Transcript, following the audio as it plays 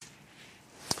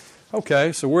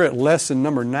Okay, so we're at lesson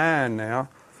number 9 now.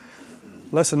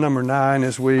 Lesson number 9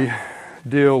 as we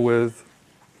deal with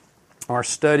our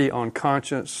study on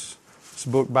conscience. It's a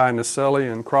book by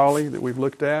Naselli and Crawley that we've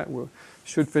looked at. We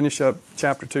should finish up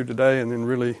chapter 2 today and then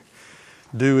really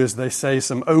do, as they say,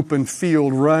 some open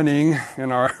field running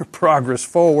in our progress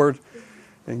forward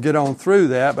and get on through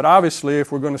that. But obviously,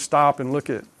 if we're going to stop and look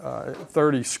at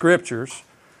 30 scriptures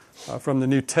from the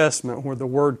New Testament where the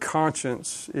word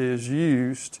conscience is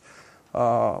used,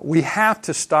 we have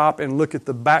to stop and look at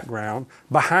the background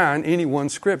behind any one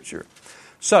scripture.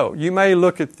 So you may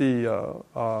look at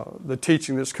the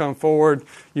teaching that's come forward.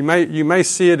 You may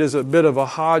see it as a bit of a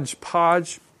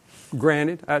hodgepodge.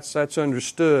 Granted, that's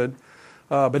understood.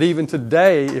 But even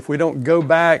today, if we don't go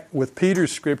back with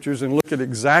Peter's scriptures and look at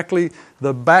exactly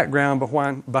the background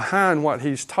behind what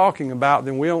he's talking about,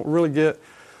 then we don't really get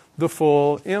the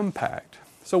full impact.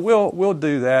 So we'll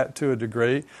do that to a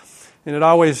degree. And it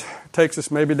always takes us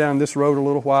maybe down this road a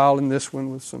little while and this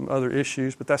one with some other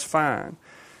issues, but that's fine.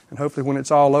 And hopefully when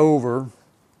it's all over,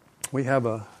 we have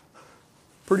a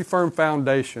pretty firm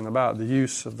foundation about the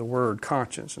use of the word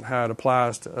conscience and how it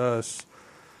applies to us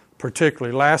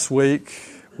particularly. Last week,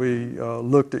 we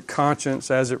looked at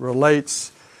conscience as it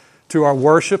relates to our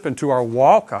worship and to our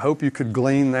walk. I hope you could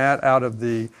glean that out of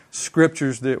the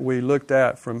scriptures that we looked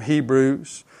at from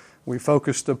Hebrews. We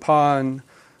focused upon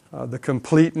the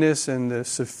completeness and the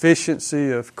sufficiency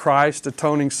of Christ's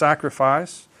atoning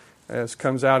sacrifice, as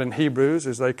comes out in Hebrews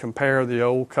as they compare the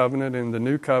Old Covenant and the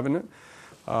New Covenant.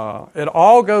 It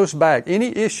all goes back.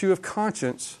 Any issue of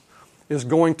conscience is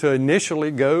going to initially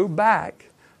go back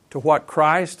to what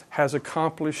Christ has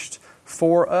accomplished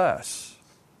for us.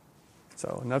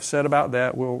 So enough said about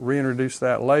that. We'll reintroduce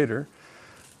that later.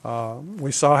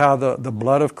 We saw how the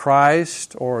blood of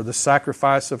Christ or the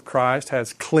sacrifice of Christ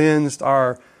has cleansed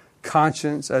our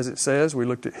conscience, as it says. We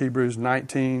looked at Hebrews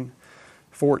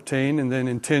 19:14, and then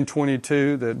in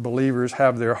 10:22 that believers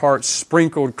have their hearts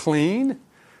sprinkled clean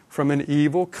from an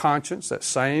evil conscience. That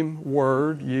same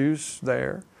word used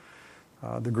there.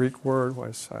 The Greek word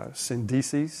was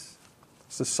syndesis.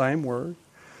 It's the same word.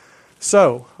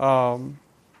 So,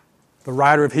 the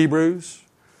writer of Hebrews,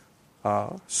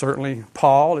 certainly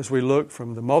Paul, as we look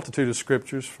from the multitude of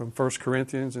scriptures from 1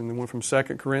 Corinthians and the one from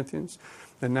 2 Corinthians,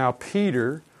 and now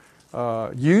Peter,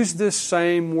 use this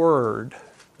same word,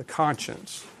 the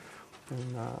conscience,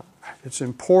 and its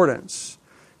importance,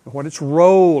 and what its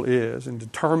role is in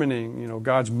determining,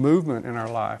 God's movement in our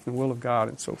life, the will of God,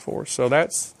 and so forth. So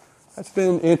that's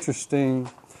been interesting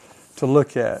to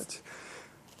look at.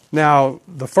 Now,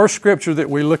 the first scripture that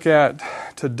we look at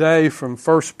today from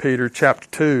 1 Peter chapter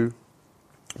 2,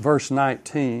 verse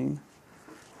 19,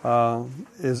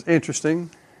 is interesting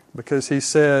because he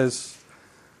says,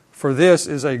 "For this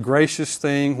is a gracious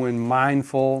thing when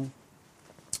mindful,"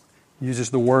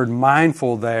 uses the word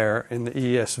mindful there in the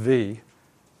ESV.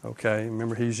 Okay,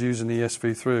 remember he's using the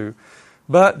ESV through.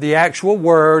 But the actual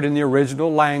word in the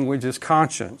original language is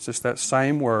conscience. It's that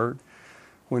same word.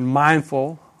 When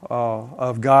mindful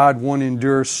of God, one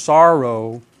endures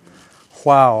sorrow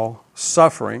while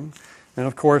suffering. And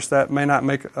of course, that may not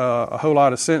make a whole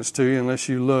lot of sense to you unless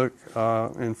you look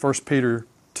in 1 Peter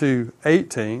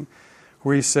 2:18,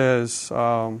 where he says,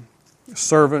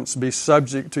 "Servants, be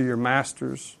subject to your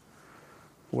masters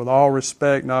with all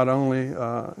respect, not only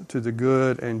to the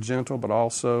good and gentle, but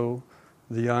also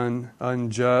the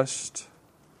unjust."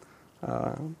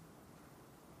 Did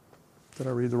I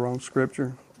read the wrong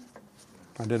scripture?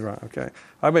 I did right, okay.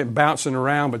 I've been bouncing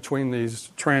around between these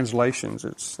translations.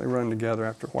 They run together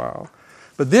after a while.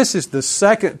 But this is the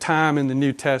second time in the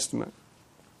New Testament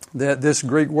that this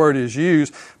Greek word is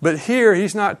used. But here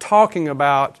he's not talking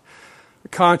about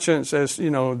conscience as,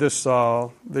 this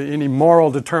any moral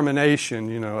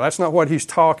determination. That's not what he's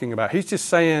talking about. He's just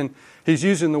saying, he's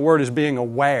using the word as being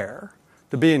aware,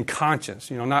 to be in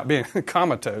conscience, not being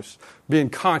comatose,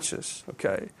 being conscious,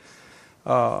 okay.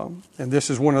 And this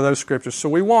is one of those scriptures. So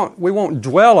we won't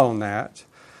dwell on that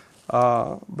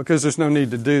because there's no need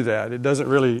to do that. It doesn't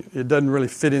really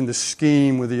fit in the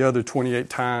scheme with the other 28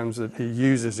 times that he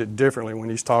uses it differently when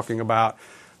he's talking about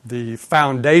the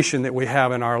foundation that we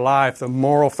have in our life, the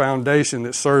moral foundation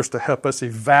that serves to help us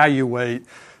evaluate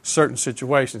certain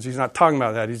situations. He's not talking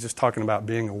about that. He's just talking about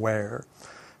being aware,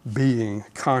 being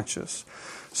conscious.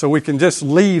 So we can just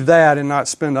leave that and not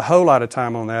spend a whole lot of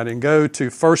time on that and go to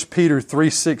 1 Peter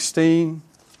 3:16.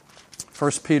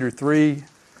 1 Peter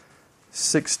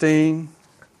 3:16,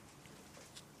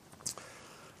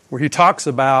 where he talks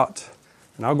about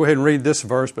And I'll go ahead and read this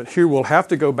verse, but here we'll have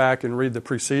to go back and read the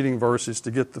preceding verses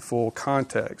to get the full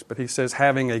context. But he says,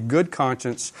 having a good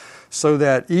conscience, so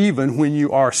that even when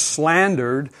you are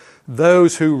slandered,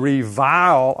 those who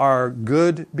revile our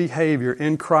good behavior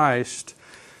in Christ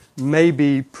may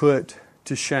be put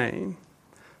to shame.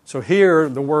 So here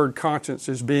the word conscience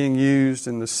is being used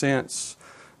in the sense,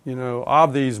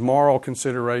 of these moral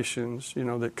considerations,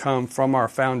 that come from our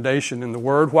foundation in the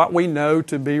Word, what we know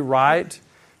to be right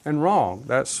and wrong.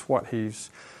 That's what he's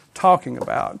talking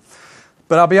about.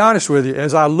 But I'll be honest with you,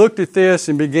 as I looked at this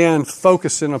and began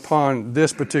focusing upon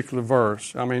this particular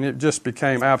verse, it just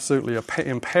became absolutely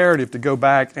imperative to go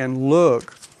back and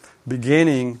look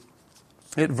beginning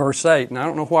at verse 8. And I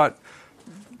don't know what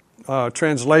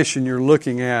translation you're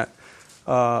looking at,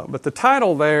 but the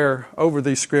title there over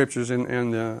these scriptures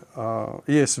in the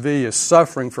ESV is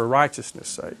Suffering for Righteousness'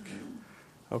 Sake.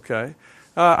 Okay?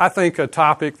 I think a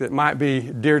topic that might be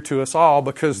dear to us all,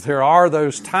 because there are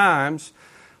those times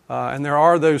and there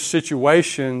are those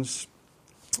situations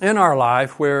in our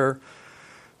life where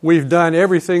we've done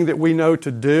everything that we know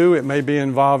to do. It may be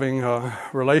involving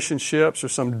relationships or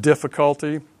some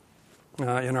difficulty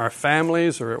in our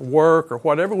families or at work or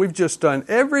whatever. We've just done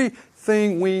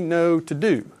everything we know to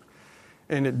do,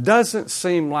 and it doesn't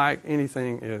seem like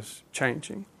anything is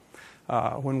changing.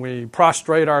 When we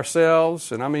prostrate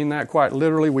ourselves, and I mean that quite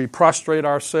literally, we prostrate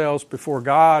ourselves before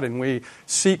God and we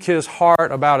seek His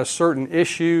heart about a certain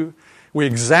issue. We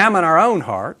examine our own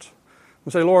heart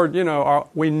and say, Lord,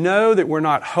 we know that we're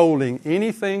not holding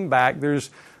anything back. There's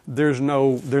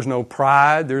no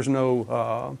pride. There's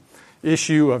no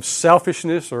issue of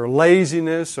selfishness or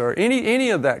laziness or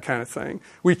any of that kind of thing.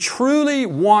 We truly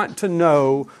want to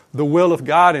know the will of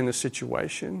God in the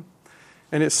situation.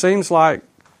 And it seems like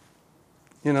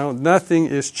nothing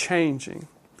is changing.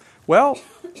 Well,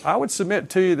 I would submit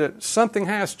to you that something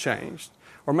has changed.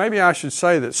 Or maybe I should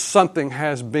say that something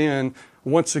has been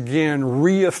once again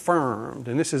reaffirmed.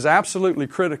 And this is absolutely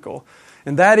critical.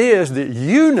 And that is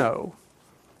that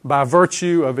by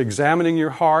virtue of examining your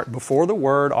heart before the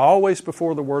Word, always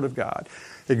before the Word of God,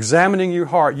 examining your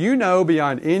heart,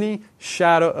 beyond any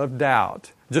shadow of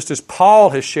doubt, just as Paul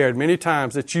has shared many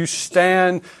times, that you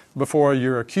stand before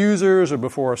your accusers or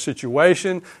before a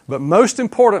situation, but most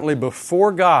importantly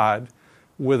before God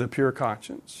with a pure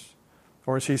conscience.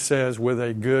 Or as he says, with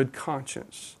a good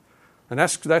conscience. And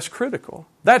that's critical.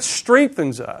 That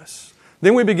strengthens us.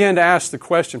 Then we begin to ask the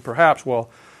question, perhaps,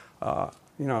 how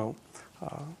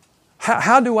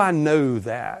do I know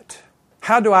that?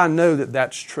 How do I know that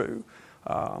that's true?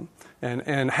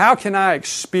 And how can I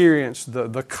experience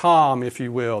the calm, if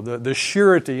you will, the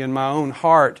surety in my own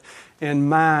heart and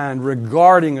mind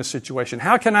regarding a situation?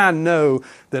 How can I know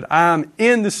that I'm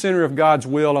in the center of God's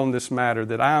will on this matter,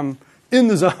 that I'm in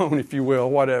the zone, if you will,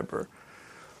 whatever?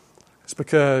 It's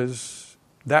because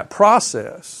that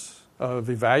process of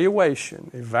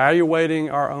evaluating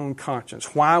our own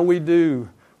conscience, why we do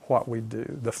what we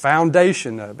do, the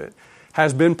foundation of it,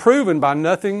 has been proven by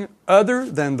nothing other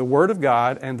than the Word of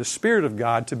God and the Spirit of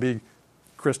God to be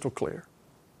crystal clear,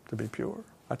 to be pure.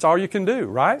 That's all you can do,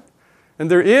 right? And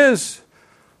there is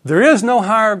no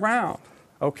higher ground,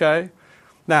 okay?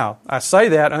 Now, I say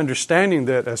that understanding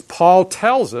that as Paul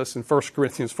tells us in 1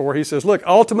 Corinthians 4, he says, look,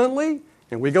 ultimately,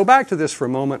 and we go back to this for a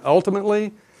moment,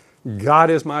 ultimately,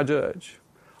 God is my judge.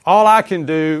 All I can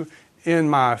do in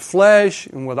my flesh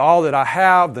and with all that I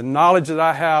have, the knowledge that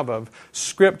I have of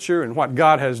Scripture and what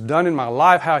God has done in my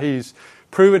life, how He's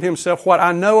proven Himself, what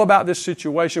I know about this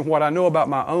situation, what I know about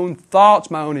my own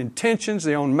thoughts, my own intentions,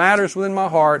 the own matters within my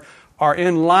heart, are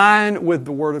in line with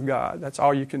the Word of God. That's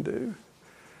all you can do.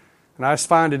 And I just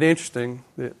find it interesting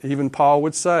that even Paul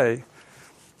would say,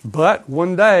 but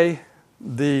one day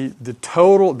the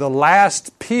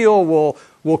last peel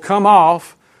will come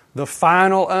off, the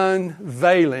final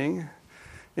unveiling,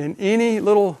 in any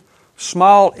little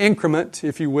small increment,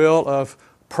 if you will, of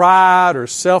pride or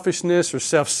selfishness or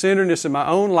self-centeredness in my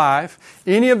own life,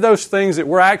 any of those things that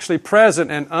were actually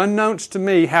present and unknowns to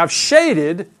me have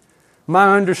shaded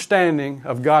my understanding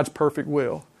of God's perfect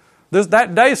will.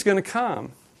 That day is going to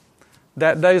come.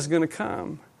 That day is going to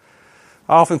come.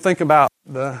 I often think about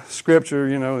the Scripture,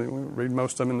 we read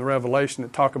most of them in the Revelation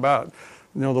that talk about,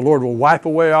 the Lord will wipe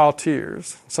away all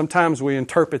tears. Sometimes we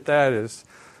interpret that as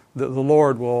that the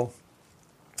Lord will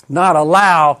not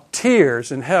allow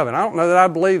tears in heaven. I don't know that I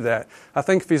believe that. I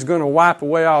think if He's going to wipe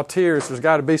away all tears, there's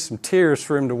got to be some tears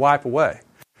for Him to wipe away.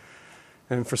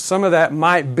 And for some of that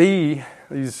might be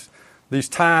these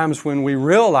times when we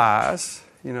realize,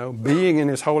 being in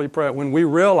His holy presence, when we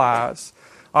realize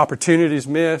opportunities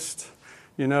missed,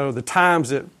 the times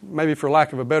that, maybe for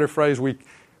lack of a better phrase,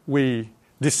 we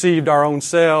deceived our own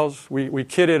selves. We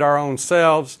kidded our own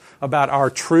selves about our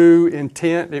true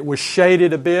intent. It was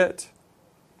shaded a bit.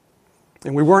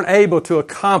 And we weren't able to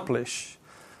accomplish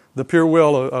the pure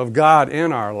will of God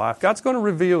in our life. God's going to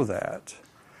reveal that.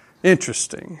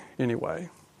 Interesting, anyway.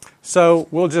 So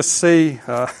we'll just see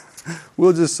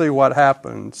what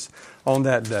happens on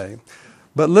that day.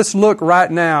 But let's look right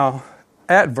now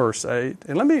at verse 8.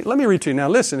 And let me read to you. Now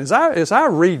listen, as I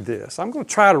read this, I'm going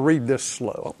to try to read this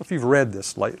slow. I don't know if you've read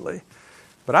this lately.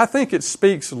 But I think it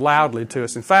speaks loudly to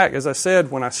us. In fact, as I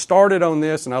said, when I started on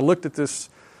this and I looked at this,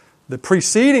 the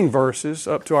preceding verses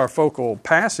up to our focal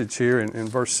passage here in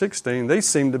verse 16, they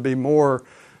seem to be more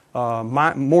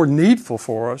needful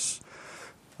for us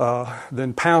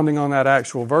than pounding on that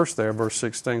actual verse there, verse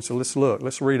 16. So let's look.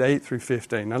 Let's read 8 through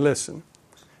 15. Now listen.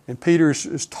 And Peter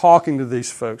is talking to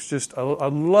these folks, just a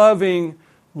loving,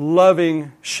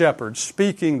 loving shepherd,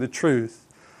 speaking the truth.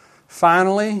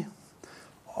 Finally,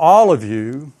 all of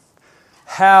you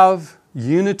have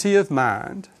unity of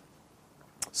mind,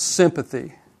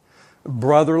 sympathy,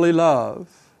 brotherly love,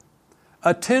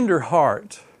 a tender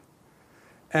heart,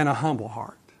 and a humble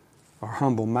heart, or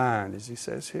humble mind, as he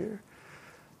says here.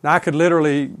 Now, I could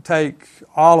literally take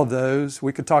all of those.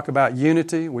 We could talk about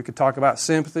unity. We could talk about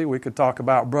sympathy. We could talk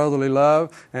about brotherly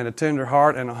love and a tender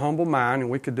heart and a humble mind,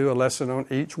 and we could do a lesson on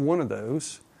each one of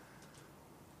those.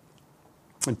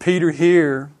 And Peter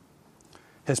here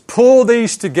has pulled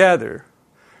these together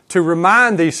to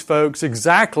remind these folks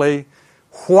exactly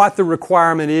what the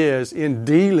requirement is in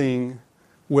dealing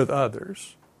with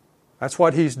others. That's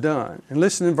what he's done. And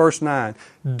listen in verse 9.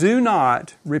 Do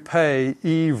not repay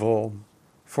evil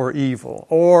for evil,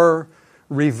 or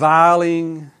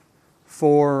reviling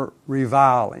for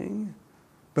reviling.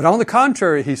 But on the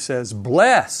contrary, he says,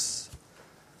 bless,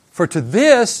 for to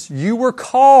this you were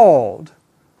called,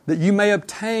 that you may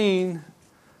obtain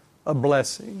a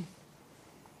blessing.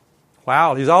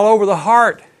 Wow, he's all over the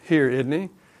heart here, isn't he?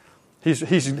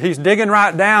 He's digging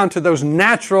right down to those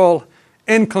natural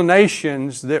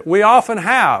inclinations that we often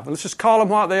have. Let's just call them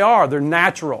what they are. They're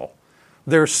natural.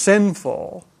 They're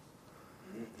sinful.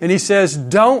 And he says,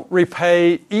 don't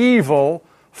repay evil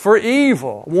for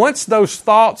evil. Once those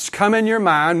thoughts come in your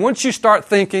mind, once you start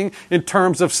thinking in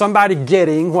terms of somebody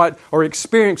getting what or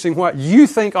experiencing what you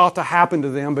think ought to happen to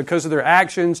them because of their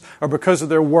actions or because of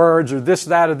their words or this,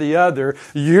 that, or the other,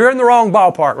 you're in the wrong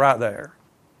ballpark right there.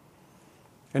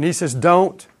 And he says,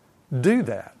 don't do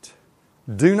that.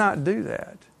 Do not do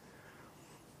that.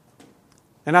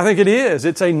 And I think it is.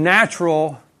 It's a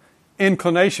natural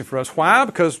inclination for us. Why?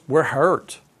 Because we're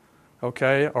hurt.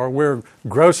 Okay, or we're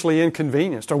grossly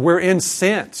inconvenienced, or we're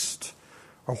incensed,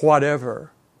 or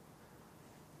whatever.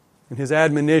 And his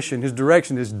admonition, his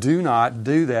direction is do not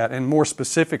do that. And more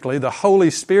specifically, the Holy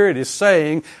Spirit is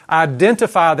saying,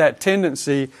 identify that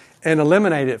tendency and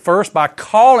eliminate it first by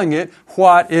calling it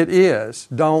what it is.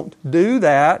 Don't do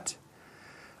that.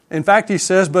 In fact, he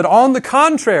says, but on the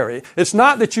contrary, it's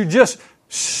not that you just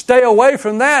stay away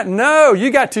from that. No,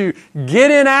 you got to get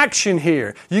in action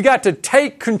here. You got to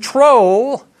take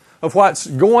control of what's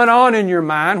going on in your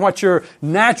mind, what your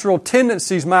natural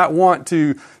tendencies might want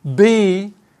to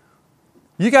be.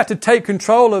 You got to take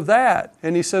control of that.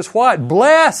 And he says what?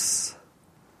 Bless.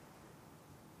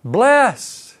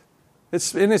 Bless.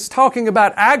 It's talking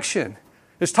about action.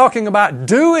 It's talking about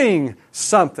doing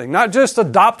something, not just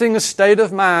adopting a state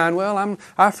of mind. Well,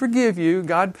 I forgive you.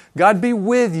 God be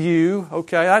with you.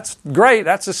 Okay, that's great.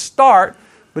 That's a start.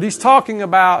 But he's talking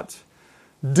about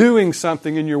doing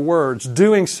something in your words,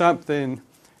 doing something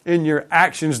in your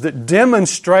actions that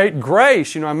demonstrate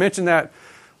grace. You know, I mentioned that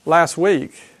last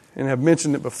week and have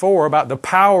mentioned it before about the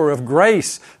power of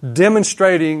grace,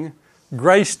 demonstrating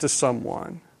grace to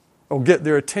someone will get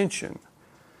their attention.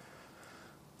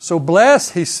 So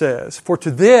bless, he says, for to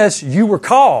this you were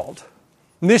called.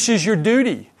 This is your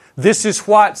duty. This is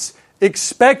what's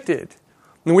expected.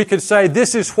 And we could say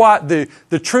this is what the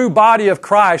true body of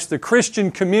Christ, the Christian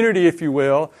community, if you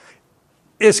will,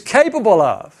 is capable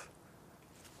of.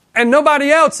 And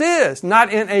nobody else is,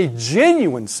 not in a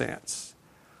genuine sense.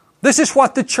 This is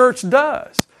what the church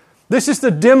does. This is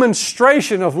the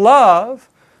demonstration of love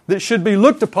that should be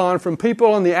looked upon from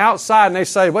people on the outside, and they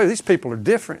say, well, these people are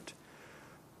different.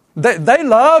 They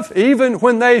love even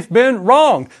when they've been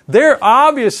wrong. They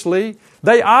obviously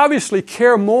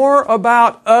care more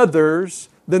about others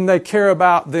than they care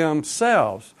about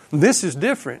themselves. This is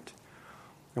different.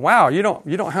 Wow, you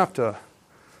don't have to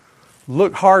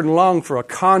look hard and long for a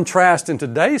contrast in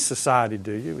today's society,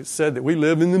 do you? It's said that we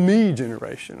live in the me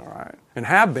generation, all right, and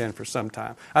have been for some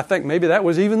time. I think maybe that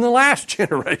was even the last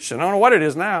generation. I don't know what it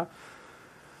is now.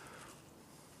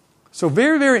 So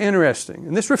very, very interesting.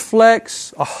 And this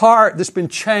reflects a heart that's been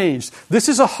changed. This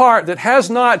is a heart that has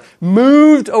not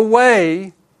moved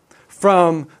away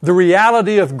from the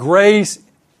reality of grace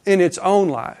in its own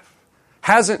life.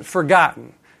 Hasn't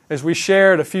forgotten. As we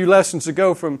shared a few lessons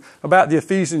ago about the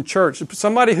Ephesian church,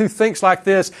 somebody who thinks like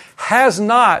this has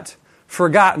not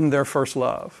forgotten their first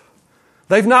love.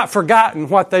 They've not forgotten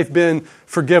what they've been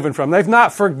forgiven from. They've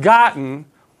not forgotten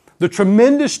the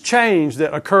tremendous change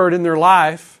that occurred in their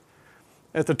life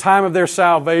at the time of their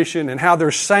salvation and how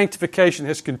their sanctification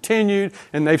has continued,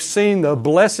 and they've seen the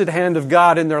blessed hand of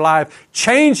God in their life,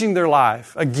 changing their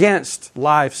life against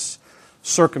life's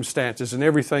circumstances and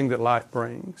everything that life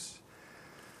brings.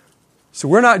 So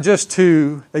we're not just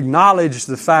to acknowledge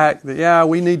the fact that,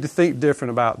 we need to think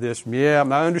different about this. Yeah,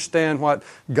 I understand what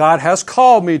God has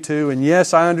called me to, and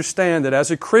yes, I understand that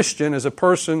as a Christian, as a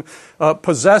person,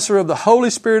 possessor of the Holy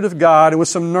Spirit of God, and with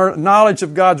some knowledge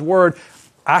of God's Word,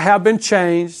 I have been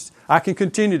changed. I can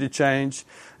continue to change.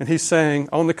 And He's saying,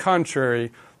 on the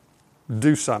contrary,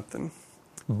 do something.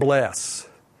 Bless.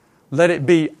 Let it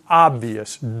be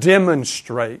obvious.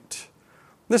 Demonstrate.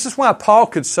 This is why Paul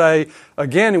could say,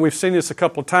 again, and we've seen this a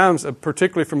couple of times,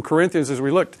 particularly from Corinthians as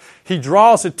we looked, he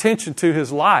draws attention to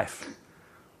his life.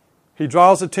 He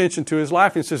draws attention to his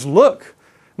life and says, look,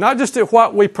 not just at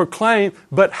what we proclaim,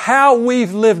 but how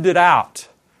we've lived it out.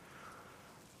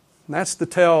 And that's the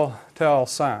telltale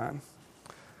sign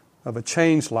of a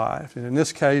changed life, and in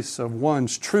this case of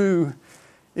one's true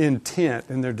intent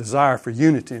and their desire for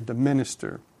unity and to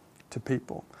minister to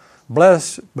people.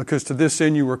 Bless, because to this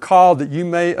end you were called, that you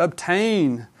may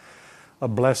obtain a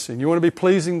blessing. You want to be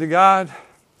pleasing to God?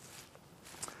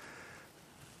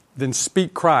 Then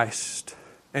speak Christ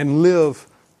and live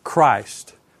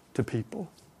Christ to people.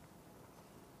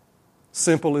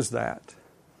 Simple as that.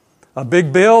 A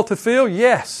big bill to fill?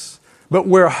 Yes. But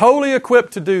we're wholly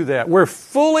equipped to do that. We're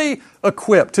fully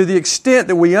equipped to the extent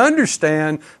that we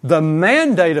understand the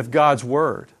mandate of God's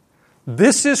Word.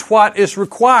 This is what is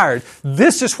required.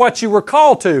 This is what you were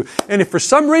called to. And if for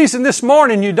some reason this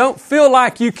morning you don't feel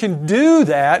like you can do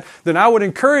that, then I would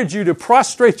encourage you to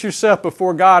prostrate yourself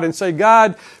before God and say,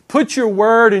 God, put your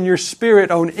Word and your Spirit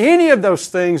on any of those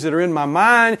things that are in my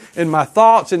mind, in my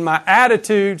thoughts, in my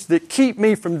attitudes that keep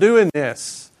me from doing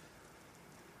this.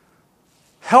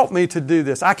 Help me to do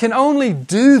this. I can only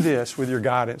do this with your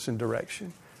guidance and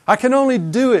direction. I can only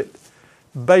do it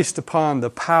based upon the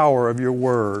power of your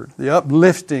Word, the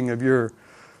uplifting of your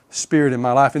Spirit in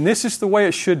my life. And this is the way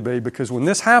it should be, because when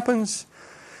this happens,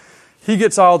 He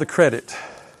gets all the credit.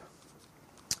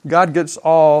 God gets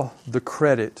all the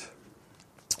credit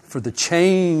for the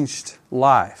changed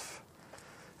life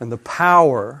and the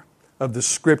power of the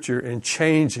Scripture in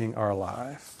changing our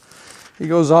life. He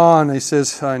goes on, he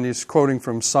says, and he's quoting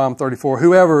from Psalm 34,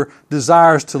 whoever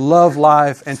desires to love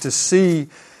life and to see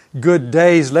good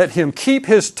days, let him keep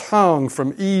his tongue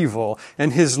from evil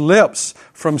and his lips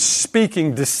from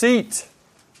speaking deceit.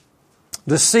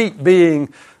 Deceit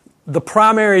being the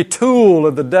primary tool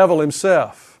of the devil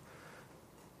himself.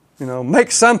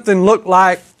 Make something look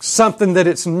like something that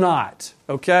it's not,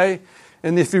 okay?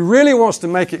 And if he really wants to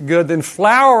make it good, then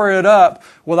flower it up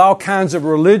with all kinds of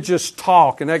religious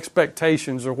talk and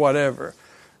expectations or whatever.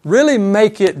 Really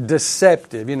make it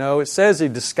deceptive. It says he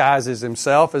disguises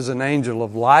himself as an angel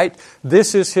of light.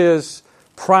 This is his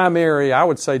primary, I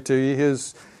would say to you,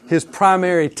 his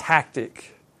primary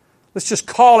tactic. Let's just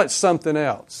call it something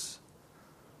else.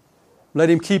 Let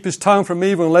him keep his tongue from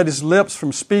evil and let his lips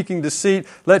from speaking deceit.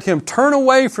 Let him turn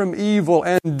away from evil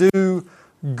and do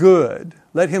good.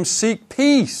 Let him seek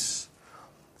peace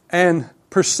and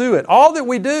pursue it. All that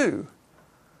we do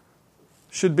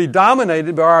should be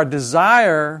dominated by our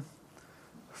desire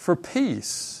for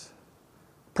peace.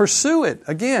 Pursue it.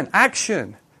 Again,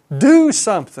 action. Do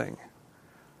something.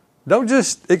 Don't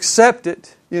just accept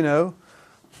it,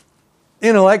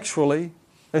 intellectually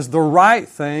as the right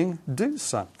thing. Do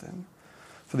something.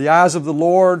 For the eyes of the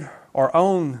Lord are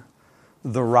on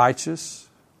the righteous.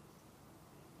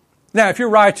 Now, if you're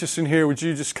righteous in here, would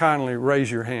you just kindly raise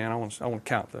your hand? I want to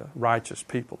count the righteous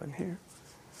people in here.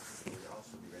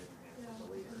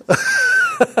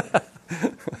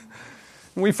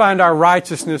 We find our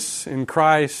righteousness in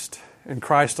Christ and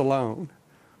Christ alone.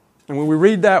 And when we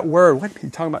read that word, what are you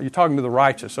talking about? You're talking to the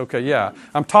righteous. Okay, yeah.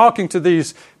 I'm talking to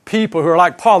these people who are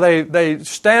like Paul. They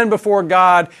stand before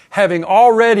God having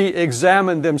already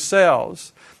examined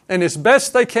themselves. And as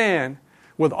best they can,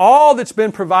 with all that's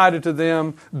been provided to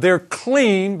them, they're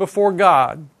clean before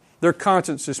God. Their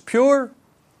conscience is pure.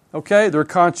 Okay, their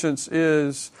conscience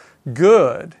is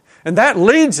good. And that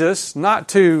leads us not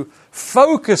to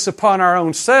focus upon our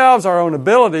own selves, our own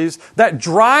abilities. That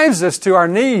drives us to our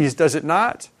knees, does it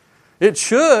not? It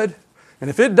should. And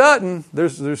if it doesn't,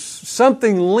 there's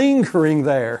something lingering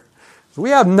there.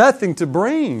 We have nothing to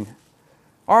bring.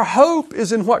 Our hope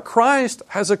is in what Christ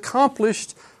has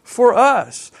accomplished for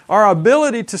us. Our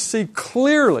ability to see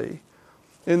clearly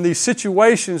in these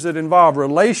situations that involve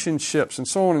relationships and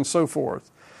so on and so forth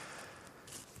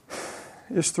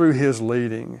is through His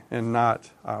leading and not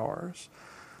ours.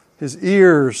 His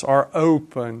ears are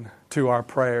open to our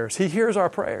prayers. He hears our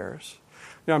prayers.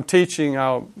 You know, I'm teaching,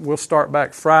 we'll start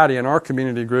back Friday in our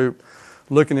community group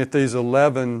looking at these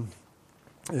 11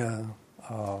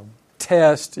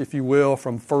 tests, if you will,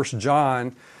 from 1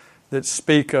 John that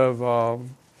speak of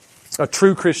a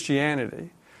true Christianity,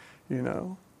 you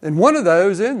know. And one of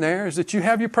those in there is that you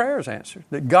have your prayers answered,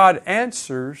 that God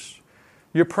answers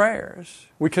your prayers.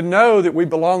 We can know that we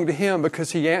belong to Him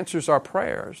because He answers our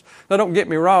prayers. Now, don't get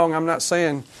me wrong. I'm not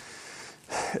saying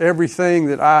everything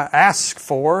that I ask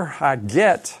for, I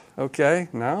get. Okay?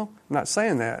 No, I'm not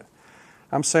saying that.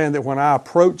 I'm saying that when I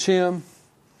approach Him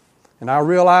and I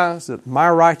realize that my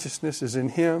righteousness is in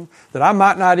Him, that I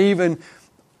might not even,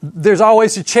 there's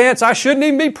always a chance I shouldn't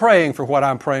even be praying for what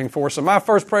I'm praying for. So my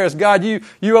first prayer is, God, you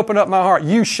open up my heart.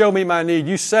 You show me my need.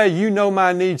 You say you know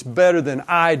my needs better than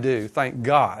I do. Thank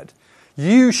God.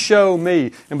 You show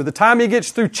me. And by the time He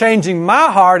gets through changing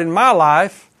my heart and my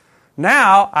life,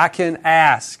 now I can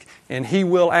ask and He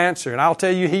will answer. And I'll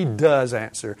tell you, He does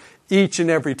answer each and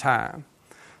every time.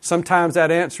 Sometimes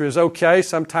that answer is okay.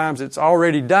 Sometimes it's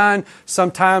already done.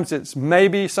 Sometimes it's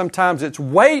maybe. Sometimes it's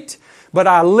wait. But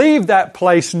I leave that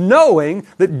place knowing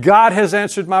that God has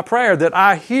answered my prayer, that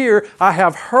I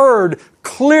have heard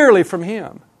clearly from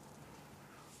Him.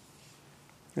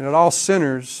 And it all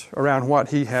centers around what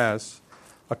He has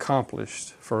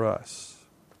accomplished for us.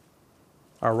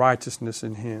 Our righteousness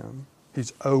in Him.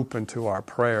 He's open to our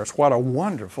prayers. What a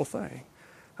wonderful thing.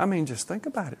 I mean, just think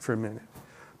about it for a minute.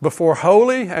 Before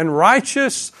holy and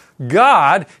righteous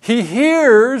God, He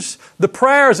hears the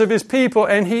prayers of His people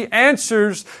and He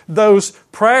answers those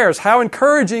prayers. How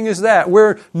encouraging is that?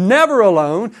 We're never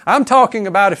alone. I'm talking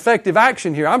about effective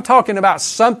action here. I'm talking about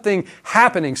something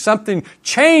happening, something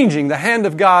changing, the hand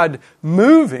of God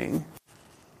moving,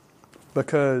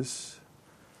 because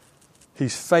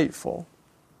He's faithful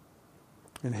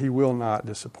and He will not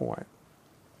disappoint.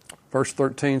 Verse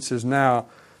 13 says, "Now,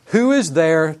 who is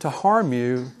there to harm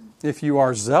you if you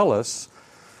are zealous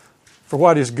for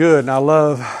what is good?" And I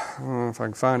love, I don't know if I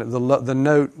can find it, the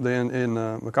note in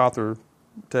MacArthur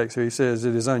text here. He says,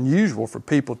 "It is unusual for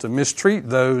people to mistreat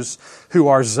those who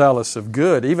are zealous of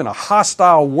good. Even a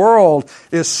hostile world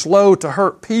is slow to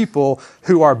hurt people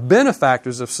who are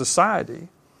benefactors of society,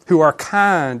 who are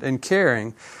kind and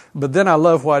caring." But then I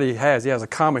love what he has. He has a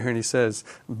comment here and he says,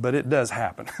 "But it does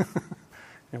happen."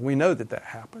 And we know that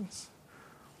happens.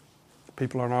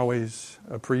 People aren't always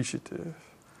appreciative.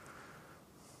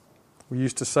 We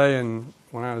used to say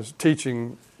when I was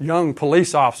teaching young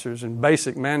police officers in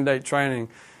basic mandate training,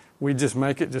 we'd just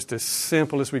make it just as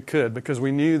simple as we could because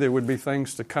we knew there would be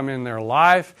things to come in their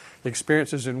life,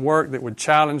 experiences in work that would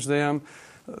challenge them.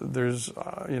 There's,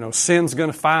 sin's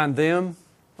going to find them,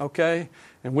 okay?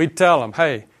 And we'd tell them,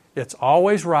 hey, it's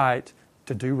always right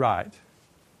to do right.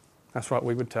 That's what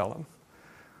we would tell them.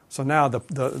 So now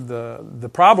the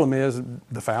problem is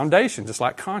the foundation, just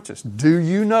like conscience. Do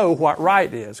you know what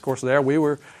right is? Of course, there we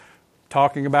were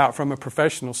talking about from a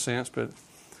professional sense, but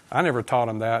I never taught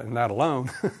them that and that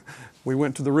alone. We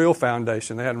went to the real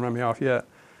foundation. They hadn't run me off yet.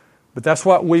 But that's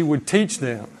what we would teach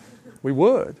them. We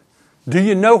would. Do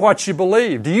you know what you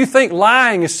believe? Do you think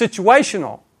lying is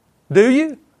situational? Do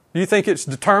you? Do you think it's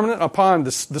determinant upon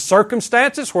the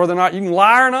circumstances, whether or not you can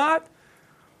lie or not?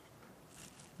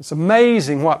 It's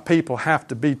amazing what people have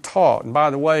to be taught. And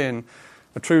by the way, in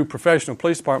a true professional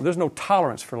police department, there's no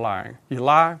tolerance for lying. You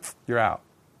lie, you're out.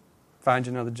 Find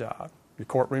you another job. Your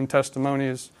courtroom testimony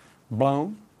is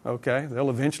blown. Okay, they'll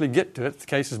eventually get to it if the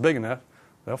case is big enough.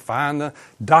 They'll find the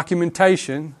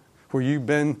documentation where you've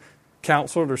been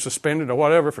counseled or suspended or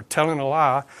whatever for telling a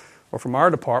lie. Or from our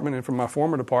department and from my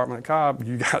former department at Cobb,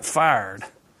 you got fired.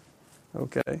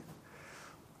 Okay.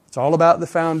 It's all about the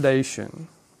foundation.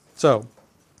 So,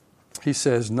 he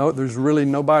says, no, there's really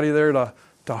nobody there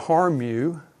to harm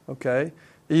you, okay?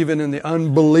 Even in the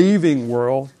unbelieving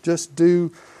world, just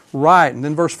do right. And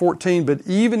then verse 14, "But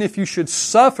even if you should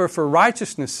suffer for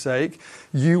righteousness' sake,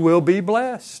 you will be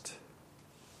blessed."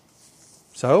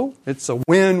 So, it's a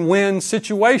win-win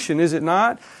situation, is it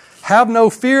not? "Have no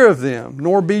fear of them,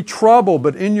 nor be troubled,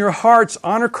 but in your hearts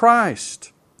honor Christ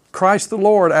the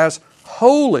Lord, as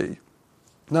holy,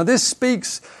 Now this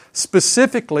speaks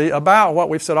specifically about what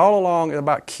we've said all along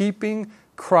about keeping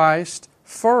Christ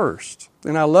first.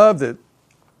 And I love that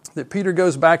Peter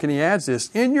goes back and he adds this,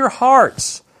 in your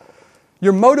hearts,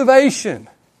 your motivation,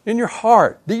 in your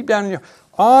heart, deep down in your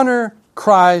honor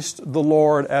Christ the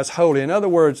Lord as holy. In other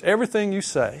words, everything you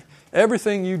say,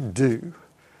 everything you do,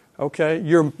 okay,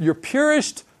 your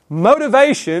purest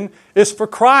motivation is for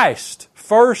Christ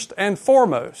first and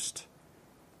foremost.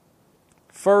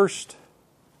 First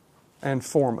and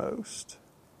foremost.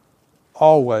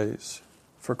 Always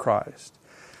for Christ.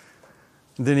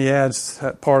 And then he adds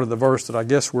that part of the verse that I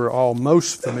guess we're all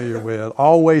most familiar with.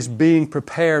 Always being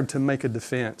prepared to make a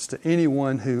defense to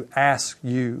anyone who asks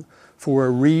you for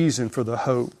a reason for the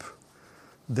hope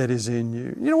that is in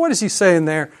you. You know, what is he saying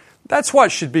there? That's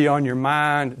what should be on your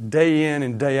mind day in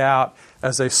and day out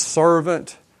as a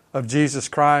servant of Jesus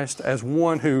Christ, as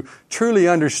one who truly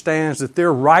understands that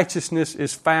their righteousness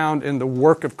is found in the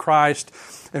work of Christ,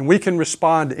 and we can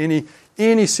respond to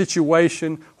any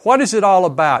situation. What is it all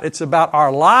about? It's about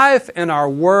our life and our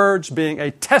words being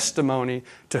a testimony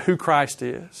to who Christ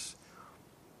is.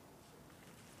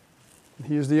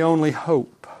 He is the only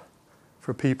hope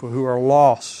for people who are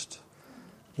lost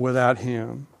without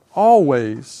Him.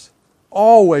 Always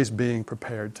being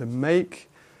prepared to make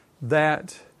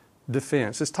that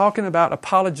defense. It's talking about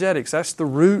apologetics. That's the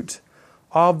root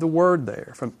of the word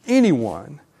there, from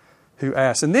anyone who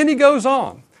asks. And then he goes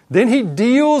on. Then he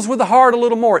deals with the heart a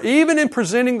little more. Even in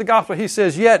presenting the gospel, he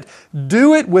says, yet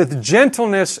do it with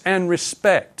gentleness and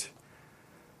respect.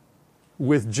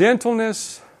 With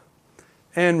gentleness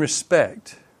and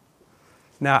respect.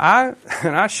 Now,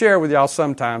 I share with y'all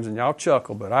sometimes, and y'all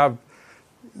chuckle, but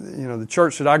the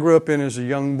church that I grew up in as a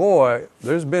young boy,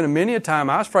 there's been many a time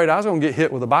I was afraid I was going to get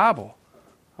hit with a Bible.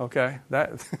 Okay?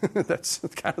 That's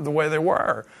kind of the way they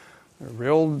were. They're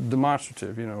real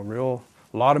demonstrative,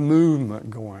 a lot of movement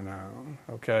going on,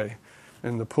 okay,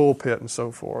 in the pulpit and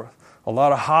so forth. A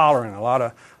lot of hollering, a lot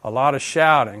of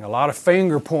shouting, a lot of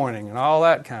finger pointing and all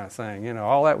that kind of thing.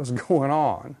 All that was going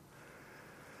on.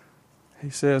 He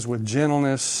says, with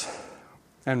gentleness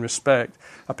and respect.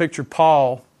 I picture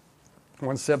Paul,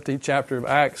 117th chapter of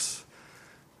Acts,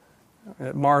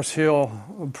 at Mars Hill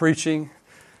preaching,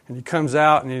 and he comes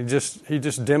out and he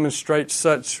just demonstrates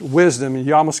such wisdom, and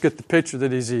you almost get the picture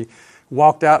that as he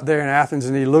walked out there in Athens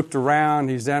and he looked around,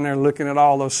 he's down there looking at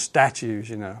all those statues,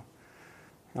 a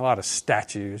lot of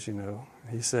statues,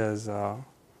 He says,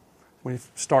 when he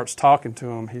starts talking to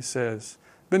them, he says,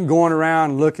 been going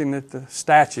around looking at the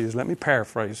statues. Let me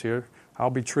paraphrase here. I'll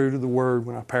be true to the word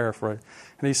when I paraphrase.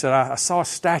 And he said, I saw a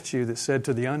statue that said,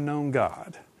 to the unknown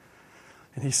God.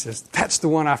 And he says, that's the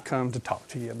one I've come to talk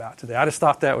to you about today. I just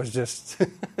thought that was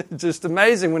just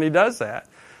amazing when he does that.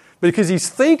 Because he's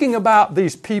thinking about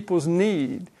these people's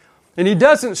need. And he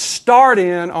doesn't start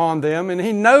in on them. And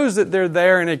he knows that they're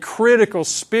there in a critical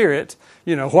spirit.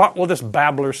 What will this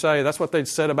babbler say? That's what they'd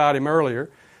said about him earlier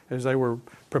as they were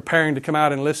preparing to come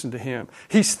out and listen to him.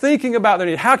 He's thinking about their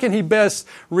need. How can he best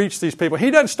reach these people?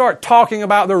 He doesn't start talking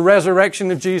about the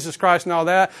resurrection of Jesus Christ and all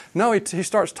that. No, he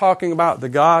starts talking about the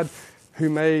God who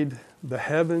made the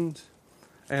heavens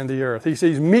and the earth.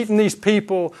 He's meeting these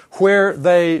people where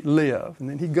they live. And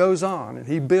then he goes on and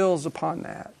he builds upon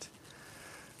that.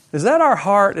 Is that our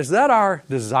heart? Is that our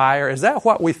desire? Is that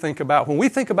what we think about? When we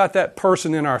think about that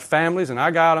person in our families, and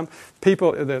I got them,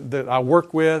 people that I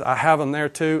work with, I have them there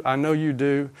too, I know you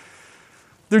do.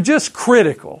 They're just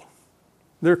critical.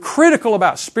 They're critical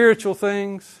about spiritual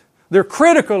things. They're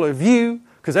critical of you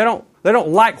because they don't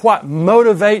like what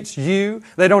motivates you.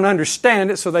 They don't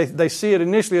understand it, so they see it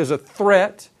initially as a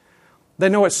threat. They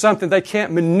know it's something they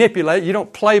can't manipulate. You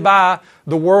don't play by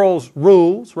the world's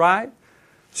rules, right?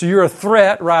 So you're a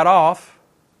threat right off.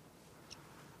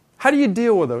 How do you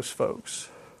deal with those folks?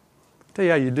 I'll tell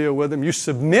you how you deal with them. You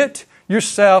submit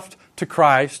yourself to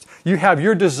Christ. You have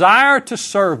your desire to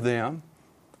serve them,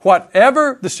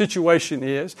 whatever the situation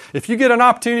is. If you get an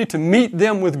opportunity to meet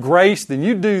them with grace, then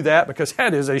you do that because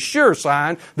that is a sure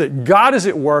sign that God is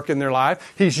at work in their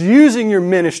life. He's using your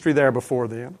ministry there before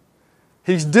them.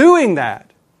 He's doing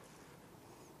that.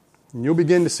 And you'll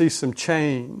begin to see some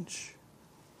change.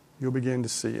 You'll begin to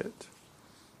see it.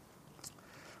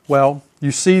 Well,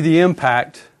 you see the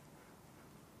impact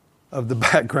of the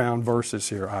background verses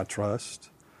here, I trust.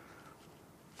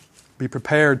 Be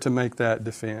prepared to make that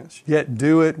defense. Yet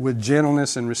do it with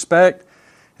gentleness and respect.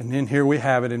 And then here we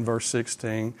have it in verse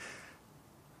 16.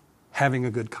 Having a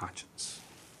good conscience.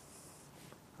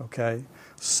 Okay?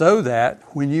 So that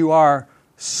when you are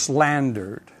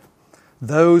slandered,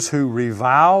 those who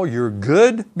revile your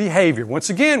good behavior.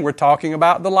 Once again, we're talking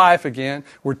about the life again.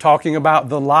 We're talking about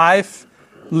the life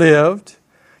lived,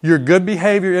 your good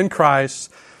behavior in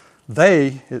Christ,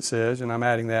 they, it says, and I'm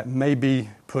adding that, may be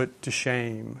put to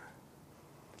shame.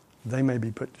 They may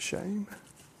be put to shame.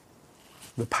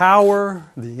 The power,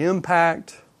 the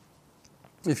impact,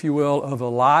 if you will, of a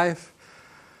life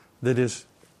that is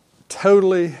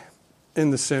totally in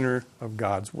the center of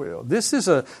God's will. This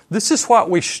is what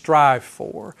we strive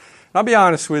for. I'll be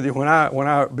honest with you, when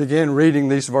I began reading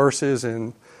these verses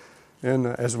and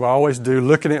as we always do,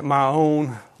 looking at my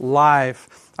own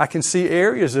life, I can see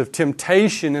areas of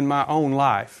temptation in my own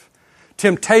life.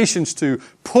 Temptations to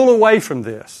pull away from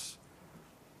this,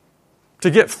 to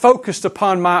get focused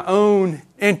upon my own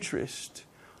interest.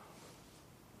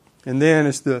 And then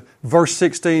as the verse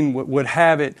 16 would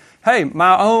have it, hey,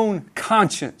 my own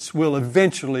conscience will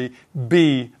eventually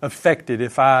be affected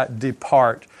if I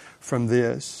depart from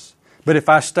this. But if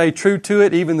I stay true to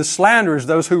it, even the slanderers,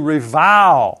 those who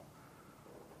revile,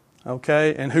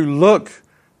 okay, and who look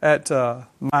at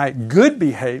my good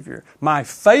behavior, my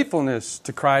faithfulness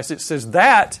to Christ, it says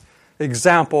that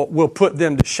example will put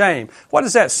them to shame. What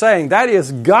is that saying? That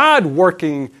is God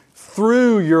working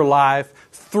through your life,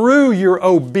 through your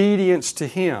obedience to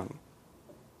Him.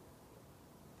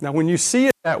 Now, when you see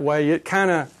it that way, it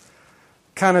kind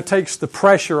of takes the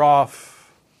pressure off,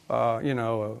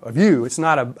 of you. It's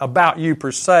not about you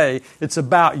per se. It's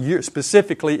about you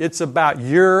specifically. It's about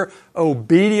your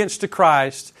obedience to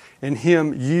Christ and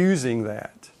Him using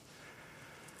that.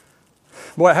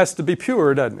 Boy, it has to be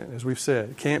pure, doesn't it? As we've said,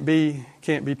 it can't be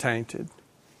tainted.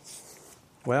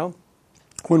 Well,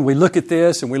 when we look at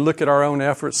this and we look at our own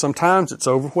efforts, sometimes it's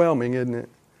overwhelming, isn't it?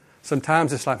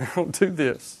 Sometimes it's like, I don't do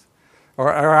this. Or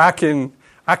I can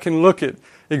look at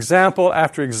example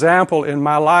after example in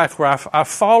my life where I've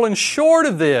fallen short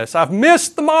of this. I've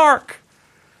missed the mark.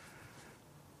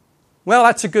 Well,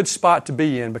 that's a good spot to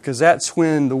be in, because that's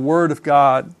when the Word of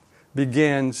God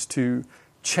begins to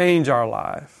change our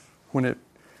life, when it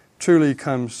truly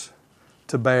comes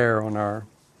to bear on our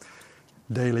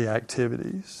daily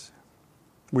activities.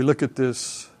 We look at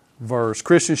this verse.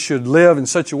 Christians should live in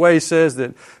such a way, he says,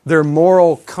 that their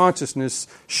moral consciousness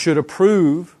should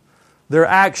approve their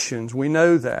actions. We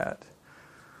know that.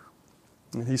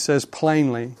 And he says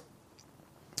plainly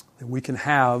that we can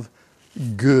have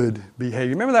good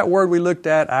behavior. Remember that word we looked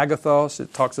at, agathos?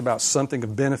 It talks about something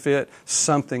of benefit,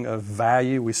 something of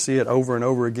value. We see it over and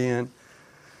over again.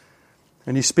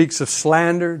 And he speaks of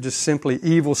slander, just simply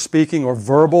evil speaking or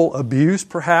verbal abuse,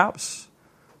 perhaps,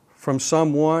 from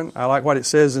someone. I like what it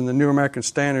says in the New American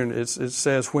Standard. It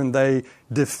says, when they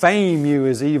defame you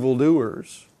as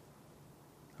evildoers.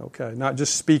 Okay, not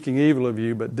just speaking evil of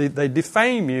you, but they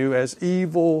defame you as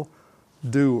evildoers.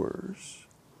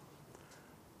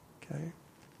 Okay.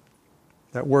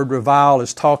 That word revile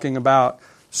is talking about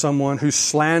someone who's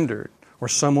slandered or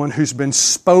someone who's been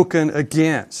spoken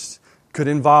against. Could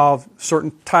involve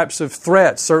certain types of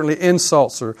threats, certainly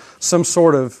insults or some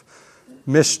sort of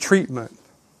mistreatment.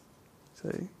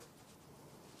 See?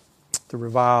 To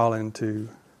revile and to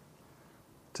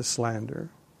slander.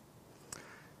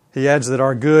 He adds that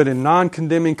our good and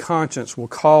non-condemning conscience will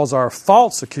cause our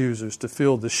false accusers to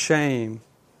feel the shame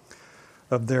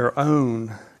of their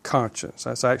own conscience.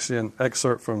 That's actually an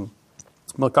excerpt from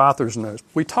MacArthur's notes.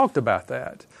 We talked about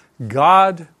that.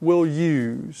 God will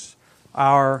use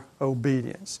our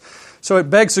obedience. So it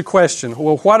begs the question,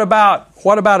 well, what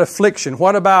about affliction?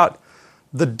 What about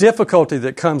the difficulty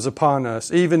that comes upon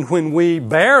us even when we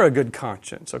bear a good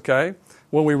conscience, okay?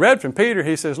 Well, we read from Peter,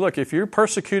 he says, look, if you're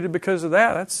persecuted because of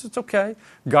that, it's okay.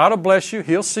 God will bless you.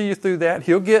 He'll see you through that.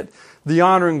 He'll get the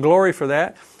honor and glory for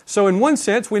that. So in one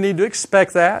sense, we need to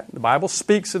expect that. The Bible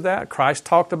speaks of that. Christ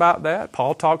talked about that.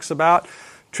 Paul talks about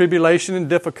tribulation and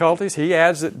difficulties. He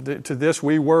adds that to this,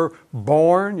 we were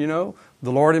born, The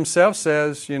Lord Himself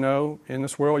says, in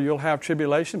this world you'll have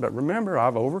tribulation, but remember,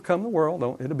 I've overcome the world.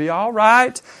 It'll be all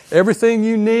right. Everything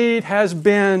you need has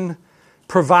been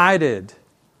provided.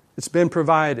 It's been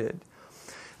provided.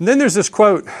 And then there's this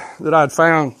quote that I'd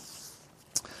found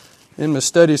in my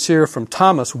studies here from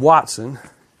Thomas Watson.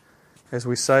 As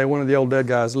we say, one of the old dead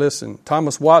guys, listen.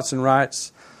 Thomas Watson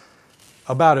writes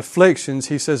about afflictions.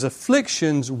 He says,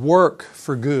 afflictions work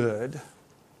for good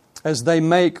as they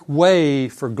make way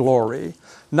for glory.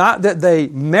 Not that they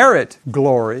merit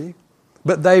glory,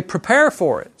 but they prepare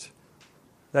for it.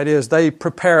 That is, they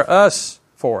prepare us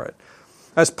for it.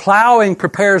 As plowing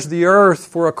prepares the earth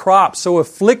for a crop, so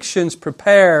afflictions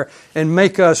prepare and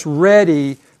make us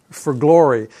ready for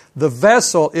glory. The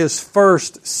vessel is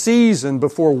first seasoned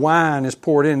before wine is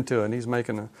poured into it. And he's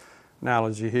making an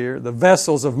analogy here. The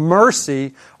vessels of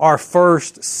mercy are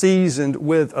first seasoned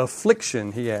with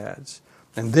affliction, he adds.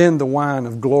 And then the wine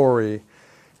of glory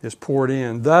is poured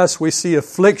in. Thus, we see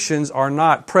afflictions are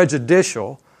not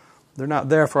prejudicial. They're not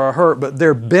there for our hurt, but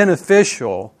they're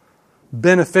beneficial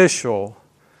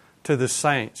to the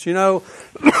saints. You know,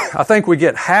 I think we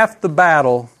get half the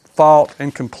battle fought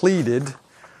and completed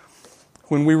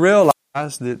when we realize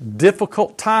that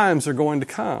difficult times are going to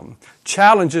come.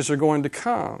 Challenges are going to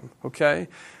come, okay?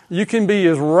 You can be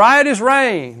as right as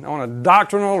rain on a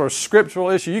doctrinal or scriptural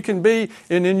issue. You can be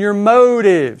in your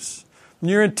motives,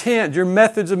 your intent, your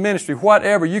methods of ministry,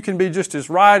 whatever. You can be just as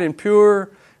right and pure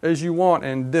as you want,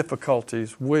 and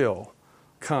difficulties will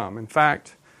come. In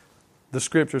fact, the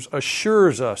Scriptures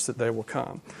assures us that they will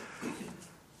come.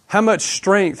 How much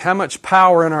strength, how much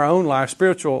power in our own life,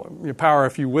 spiritual power,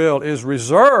 if you will, is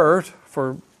reserved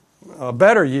for a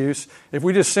better use if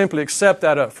we just simply accept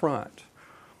that up front.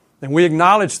 And we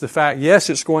acknowledge the fact, yes,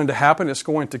 it's going to happen, it's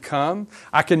going to come.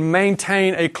 I can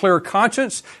maintain a clear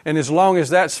conscience, and as long as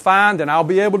that's fine, then I'll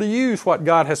be able to use what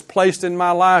God has placed in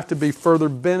my life to be further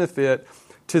benefit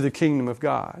to the kingdom of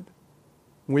God.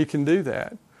 We can do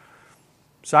that.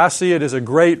 So I see it as a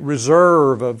great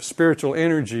reserve of spiritual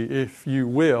energy, if you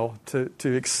will,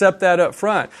 to accept that up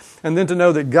front, and then to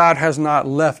know that God has not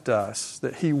left us,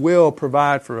 that He will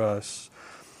provide for us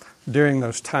during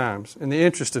those times. In the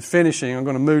interest of finishing, I'm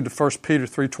going to move to 1 Peter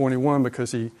 3:21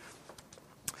 because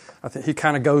I think he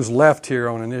kind of goes left here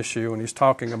on an issue, and he's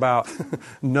talking about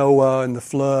Noah and the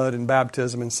flood and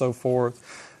baptism and so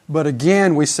forth. But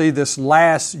again, we see this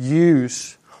last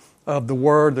use of the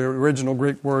word, the original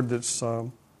Greek word that's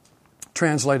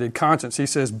translated conscience. He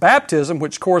says, baptism,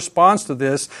 which corresponds to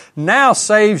this, now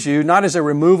saves you, not as a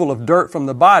removal of dirt from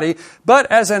the body,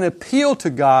 but as an appeal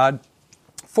to God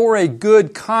for a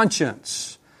good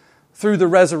conscience through the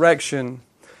resurrection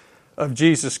of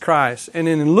Jesus Christ. And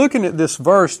in looking at this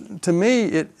verse, to me,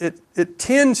 it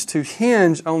tends to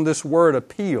hinge on this word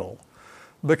appeal.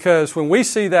 Because when we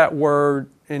see that word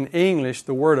in English,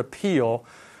 the word appeal,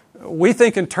 we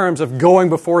think in terms of going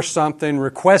before something,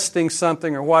 requesting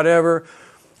something or whatever.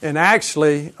 And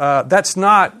actually, that's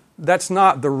not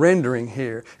the rendering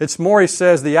here. It's more, he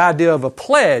says, the idea of a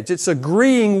pledge. It's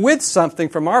agreeing with something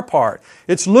from our part.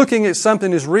 It's looking at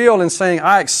something as real and saying,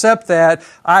 I accept that,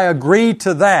 I agree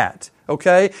to that.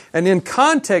 Okay? And in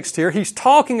context here, he's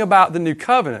talking about the new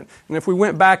covenant. And if we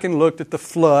went back and looked at the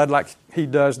flood, like he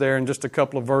does there in just a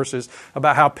couple of verses,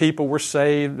 about how people were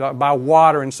saved by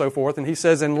water and so forth, and he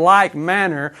says, in like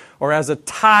manner, or as a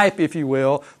type, if you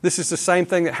will, this is the same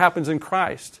thing that happens in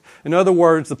Christ. In other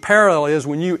words, the parallel is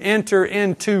when you enter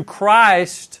into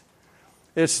Christ,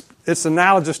 it's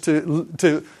analogous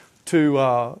to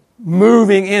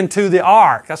moving into the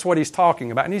ark. That's what he's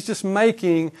talking about. And he's just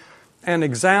making an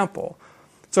example.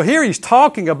 So here he's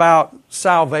talking about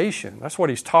salvation. That's what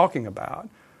he's talking about.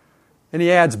 And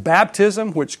he adds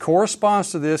baptism, which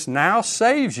corresponds to this, now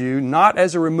saves you, not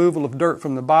as a removal of dirt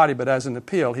from the body, but as an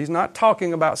appeal. He's not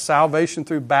talking about salvation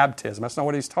through baptism. That's not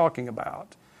what he's talking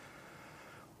about.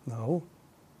 No.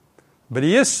 But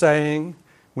he is saying,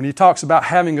 when he talks about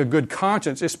having a good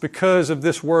conscience, it's because of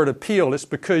this word appeal. It's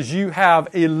because you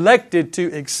have elected to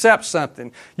accept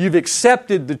something. You've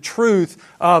accepted the truth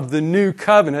of the new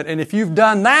covenant. And if you've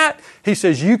done that, he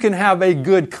says you can have a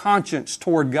good conscience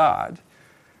toward God.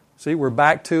 See, we're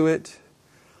back to it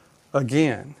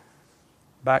again.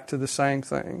 Back to the same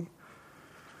thing.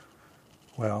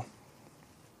 Well,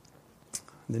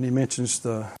 then he mentions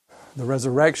the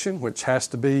resurrection, which has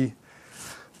to be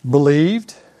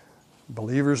believed.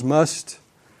 Believers must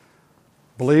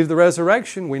believe the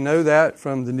resurrection. We know that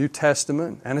from the New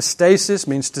Testament. Anastasis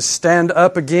means to stand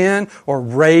up again or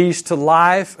raise to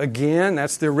life again.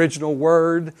 That's the original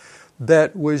word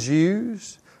that was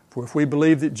used. For if we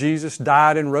believe that Jesus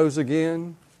died and rose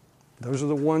again, those are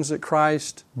the ones that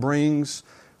Christ brings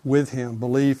with Him,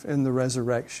 belief in the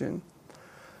resurrection.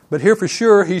 But here for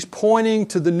sure, he's pointing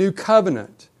to the new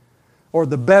covenant, or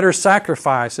the better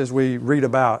sacrifice, as we read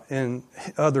about in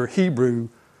other Hebrew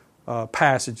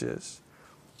passages.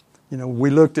 You know, we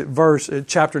looked at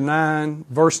chapter 9,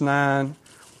 verse 9,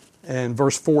 and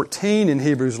verse 14 in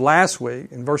Hebrews last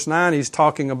week. In verse 9, he's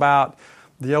talking about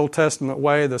the Old Testament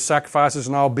way, the sacrifices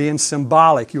and all being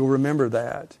symbolic. You'll remember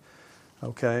that.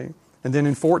 Okay? And then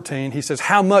in 14, he says,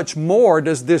 how much more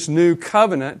does this new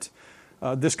covenant,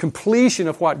 this completion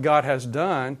of what God has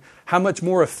done, how much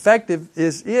more effective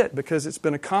is it? Because it's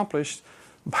been accomplished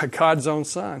by God's own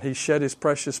Son. He shed His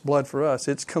precious blood for us.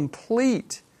 It's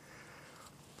complete.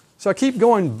 So I keep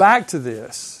going back to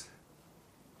this.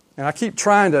 And I keep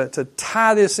trying to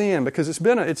tie this in because it's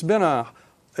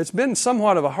been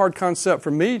somewhat of a hard concept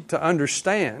for me to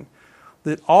understand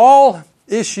that all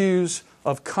issues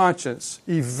of conscience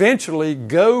eventually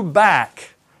go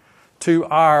back to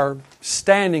our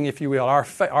standing, if you will, our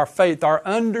faith, our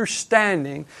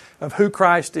understanding of who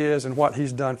Christ is and what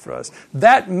He's done for us.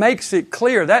 That makes it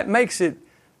clear. That makes it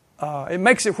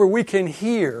where we can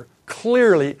hear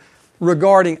clearly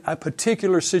regarding a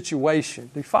particular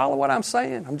situation. Do you follow what I'm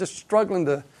saying? I'm just struggling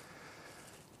to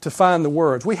find the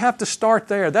words. We have to start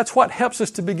there. That's what helps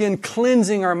us to begin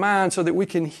cleansing our minds so that we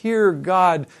can hear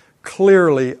God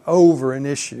clearly over an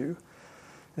issue,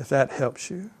 if that helps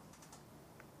you.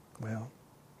 Well,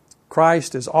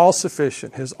 Christ is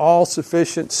all-sufficient. His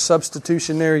all-sufficient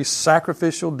substitutionary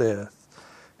sacrificial death,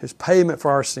 His payment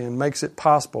for our sin, makes it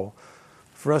possible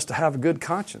for us to have a good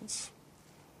conscience.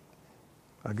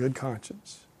 A good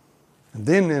conscience. And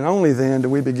then and only then do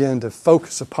we begin to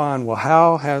focus upon, well,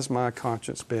 how has my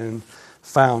conscience been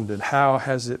founded? How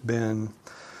has it been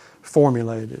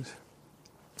formulated?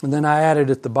 And then I added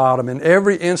at the bottom, in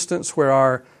every instance where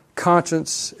our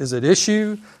conscience is at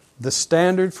issue, the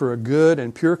standard for a good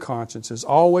and pure conscience is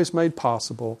always made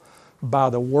possible by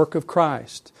the work of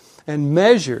Christ and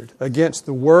measured against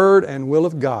the Word and will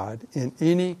of God in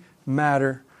any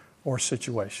matter or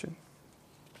situation.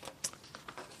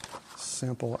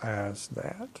 Simple as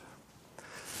that.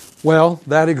 Well,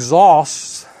 that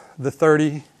exhausts the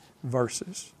 30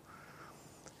 verses.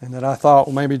 And that I thought,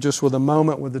 well, maybe just with a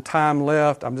moment, with the time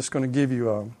left, I'm just going to give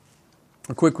you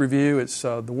a quick review. It's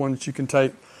the one that you can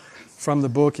take from the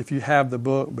book if you have the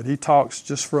book. But he talks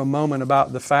just for a moment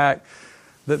about the fact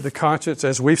that the conscience,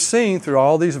 as we've seen through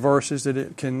all these verses, that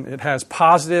it has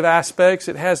positive aspects,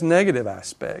 it has negative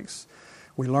aspects.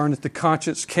 We learn that the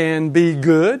conscience can be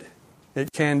good.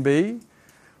 It can be.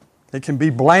 It can be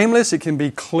blameless. It can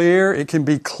be clear. It can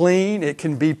be clean. It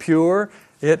can be pure.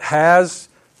 It has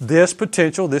this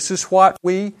potential. This is what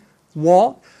we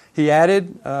want. He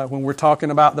added, when we're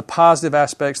talking about the positive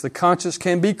aspects, the conscience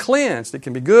can be cleansed. It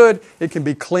can be good. It can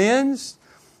be cleansed.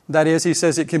 That is, he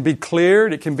says it can be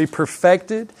cleared. It can be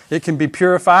perfected. It can be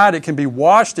purified. It can be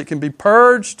washed. It can be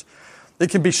purged. It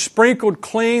can be sprinkled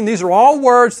clean. These are all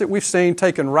words that we've seen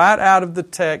taken right out of the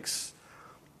text,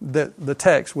 the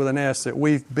text with an S that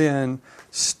we've been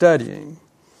studying.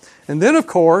 And then, of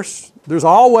course, there's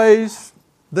always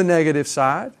the negative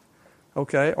side,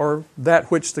 okay, or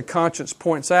that which the conscience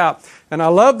points out. And I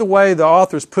love the way the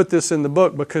authors put this in the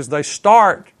book because they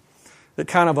start at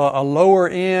kind of a lower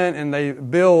end and they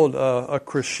build a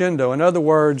crescendo. In other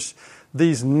words,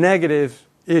 these negative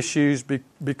issues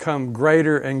become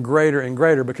greater and greater and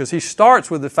greater because he starts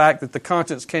with the fact that the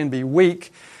conscience can be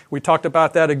weak. We talked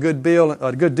about that a good deal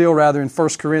in 1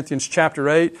 Corinthians chapter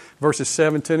 8, verses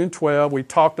 7, 10, and 12. We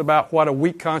talked about what a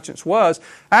weak conscience was.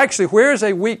 Actually, where is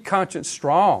a weak conscience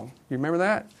strong? You remember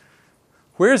that?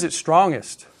 Where is it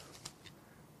strongest?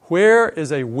 Where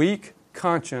is a weak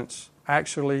conscience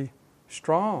actually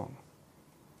strong?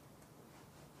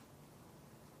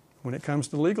 When it comes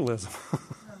to legalism.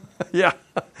 Yeah,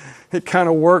 it kind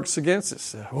of works against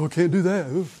itself. Oh, I can't do that.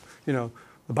 Ooh. You know,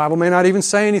 the Bible may not even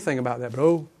say anything about that, but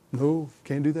no,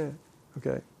 can't do that.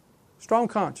 Okay. Strong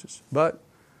conscience, but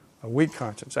a weak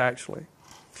conscience, actually.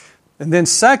 And then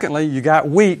secondly, you got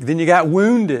weak, then you got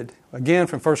wounded. Again,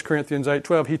 from 1 Corinthians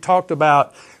 8:12, he talked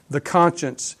about the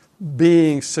conscience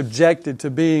being subjected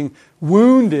to being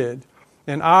wounded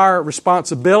and our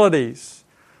responsibilities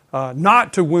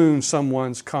not to wound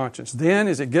someone's conscience. Then,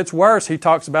 as it gets worse, he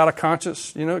talks about a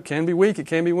conscience, it can be weak, it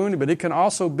can be wounded, but it can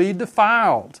also be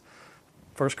defiled.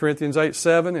 1 Corinthians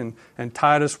 8:7 and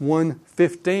Titus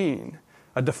 1:15.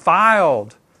 A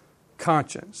defiled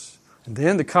conscience. And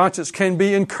then the conscience can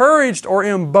be encouraged or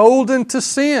emboldened to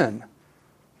sin.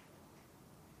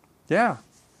 Yeah.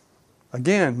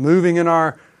 Again, moving in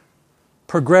our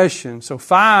progression. So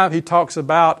 5, he talks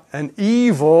about an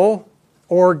evil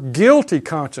or guilty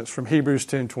conscience from Hebrews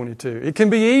 10:22. It can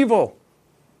be evil.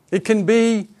 It can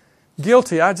be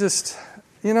guilty. I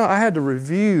had to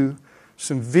review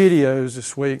some videos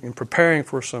this week in preparing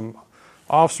for some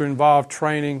officer-involved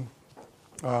training,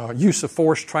 use of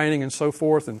force training and so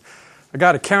forth. And I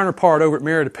got a counterpart over at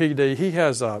Merida PD. He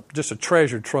has just a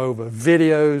treasure trove of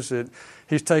videos that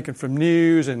he's taken from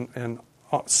news and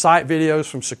site videos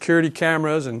from security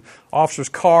cameras and officers'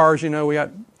 cars. We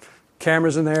got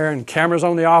cameras in there and cameras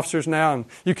on the officers now. And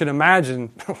you can imagine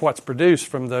what's produced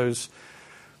from the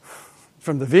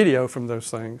video from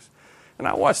those things. And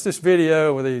I watched this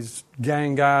video with these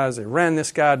gang guys. They ran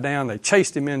this guy down. They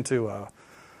chased him into a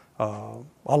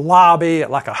lobby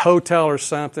at like a hotel or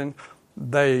something.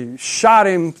 They shot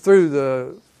him through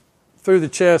the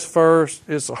chest first.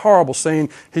 It's a horrible scene.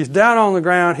 He's down on the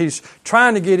ground. He's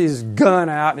trying to get his gun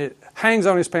out, and it hangs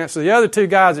on his pants. So the other two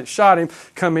guys that shot him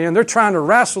come in. They're trying to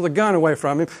wrestle the gun away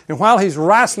from him. And while he's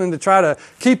wrestling to try to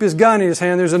keep his gun in his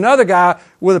hand, there's another guy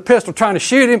with a pistol trying to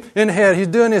shoot him in the head. He's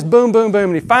doing this boom, boom,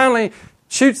 boom. And he finally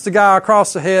shoots the guy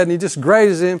across the head, and he just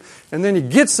grazes him. And then he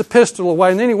gets the pistol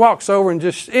away, and then he walks over and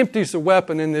just empties the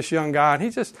weapon in this young guy.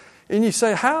 And you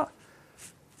say, how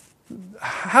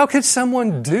could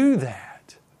someone do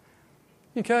that?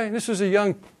 Okay, this was a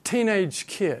young teenage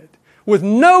kid with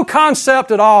no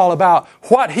concept at all about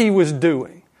what he was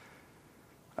doing.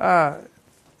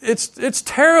 It's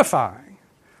terrifying.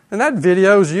 And that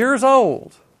video is years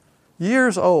old.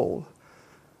 Years old.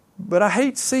 But I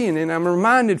hate seeing it, and I'm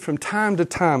reminded from time to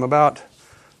time about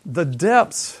the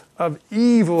depths of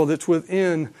evil that's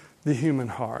within the human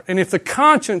heart. And if the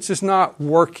conscience is not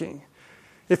working,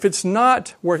 if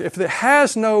it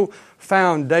has no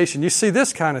foundation, you see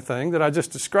this kind of thing that I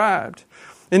just described.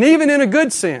 And even in a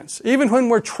good sense, even when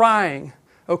we're trying,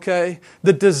 okay,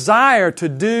 the desire to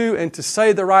do and to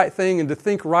say the right thing and to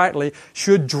think rightly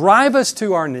should drive us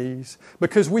to our knees,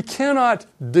 because we cannot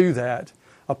do that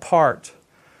apart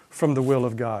from the will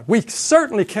of God. We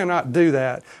certainly cannot do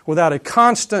that without a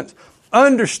constant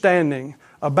understanding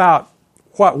about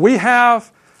what we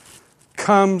have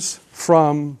comes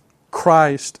from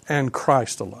Christ and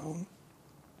Christ alone.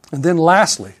 And then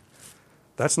lastly,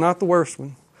 that's not the worst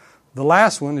one. The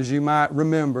last one, as you might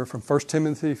remember from 1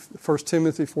 Timothy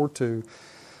 4:2,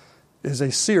 is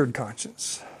a seared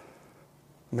conscience.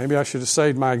 Maybe I should have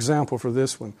saved my example for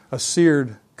this one. A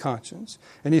seared conscience.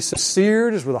 And he says,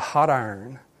 seared is with a hot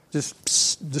iron.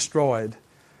 Just destroyed.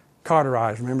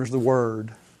 Cauterized, remember, is the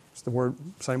word. It's the word,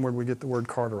 same word we get the word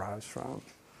cauterized from.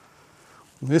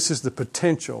 And this is the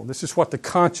potential. This is what the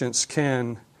conscience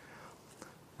can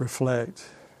reflect.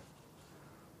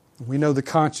 We know the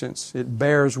conscience. It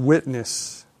bears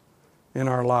witness in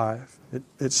our life.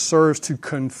 It serves to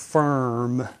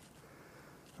confirm.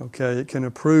 Okay, it can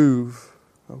approve.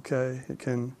 Okay, it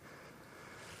can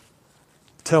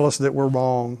tell us that we're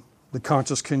wrong. The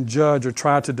conscience can judge or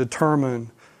try to determine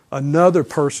another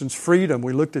person's freedom.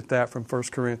 We looked at that from 1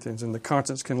 Corinthians. And the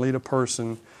conscience can lead a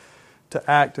person to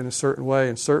act in a certain way.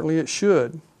 And certainly it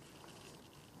should.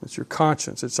 It's your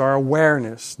conscience. It's our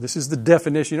awareness. This is the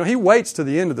definition. You know, he waits to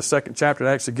the end of the second chapter to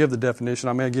actually give the definition.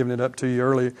 I may have given it up to you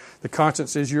earlier. The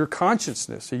conscience is your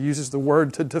consciousness. He uses the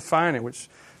word to define it, which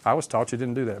I was taught you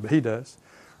didn't do that, but he does.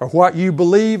 Or what you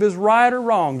believe is right or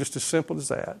wrong, just as simple as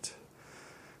that.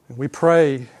 And we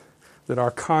pray that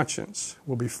our conscience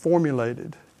will be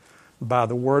formulated by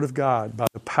the Word of God, by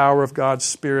the power of God's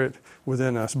Spirit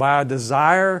within us, by a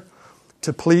desire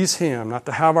to please Him, not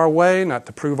to have our way, not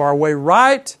to prove our way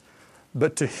right,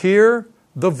 but to hear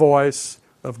the voice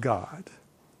of God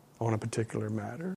on a particular matter.